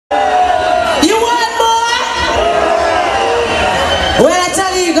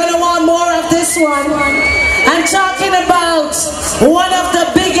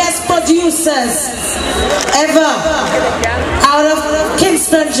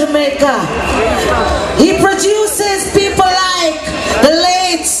Kingston, Jamaica. He produces people like the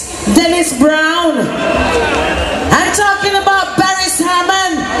late Dennis Brown. I'm talking about Barris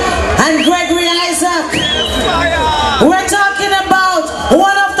Hammond and Gregory Isaac. We're talking about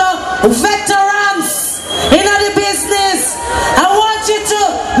one of the veterans in the business. I want you to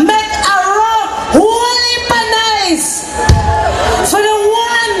make a row holy nice for the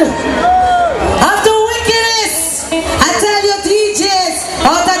one of the wickedest. I tell you, DJs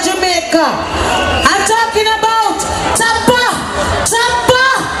out of Jamaica. I'm talking about Tappa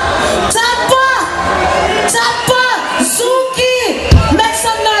Zukie. Make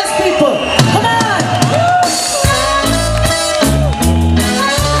some noise, people. Come on.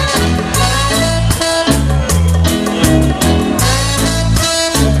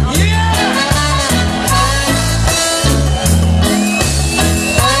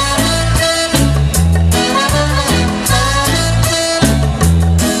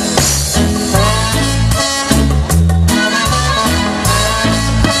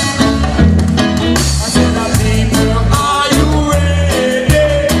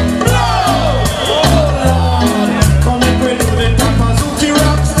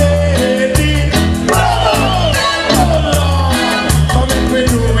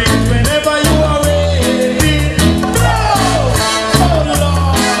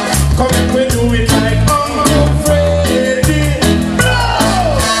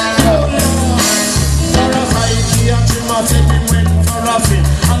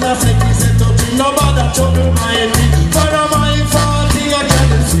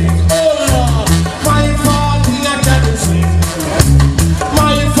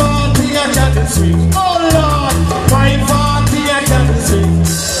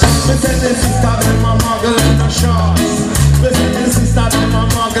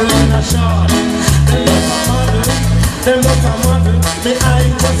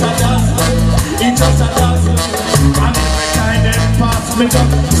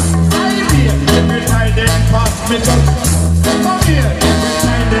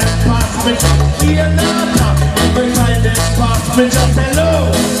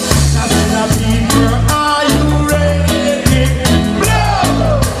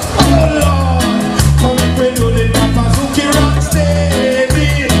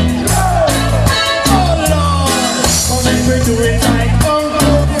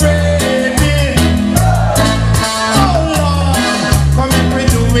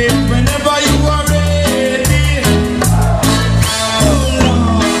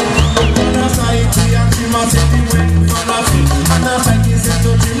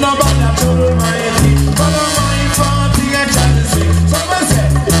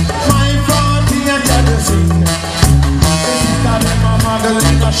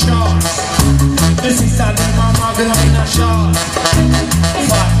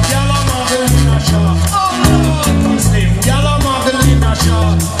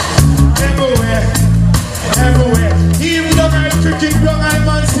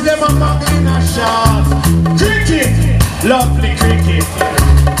 Lovely cricket,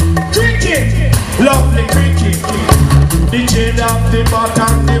 lovely cricket. DJ down the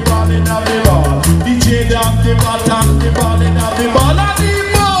bottom, the ball in the ball. DJ down the bottom, the ball in the ball. I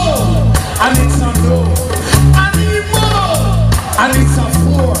need more, and it's a no. I need more, and it's a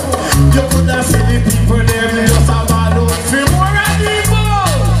 4. You could have seen the people there, just a ball out for more. I need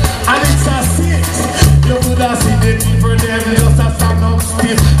more, and it's a 6. You could have seen the people there, just a stand up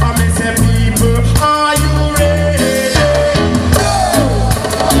stiff. I may say, people, are you ready?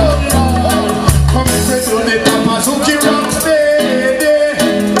 To the Tappa Zukie rock steady.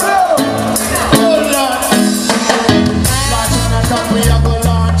 Oh Lord, launch and attack, we a go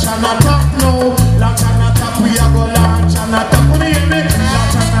launch and attack now. Launch and attack, we a go launch and attack. Can you hear me?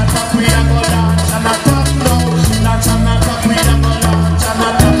 Launch and attack, we a go launch and attack now. Launch and attack, we a go launch and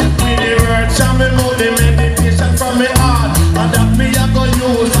attack. With the words and me know the meditation from me heart, and that me a go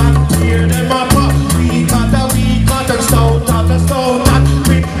use and tear them apart. We got a stout,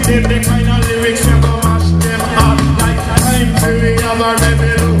 with them the kind of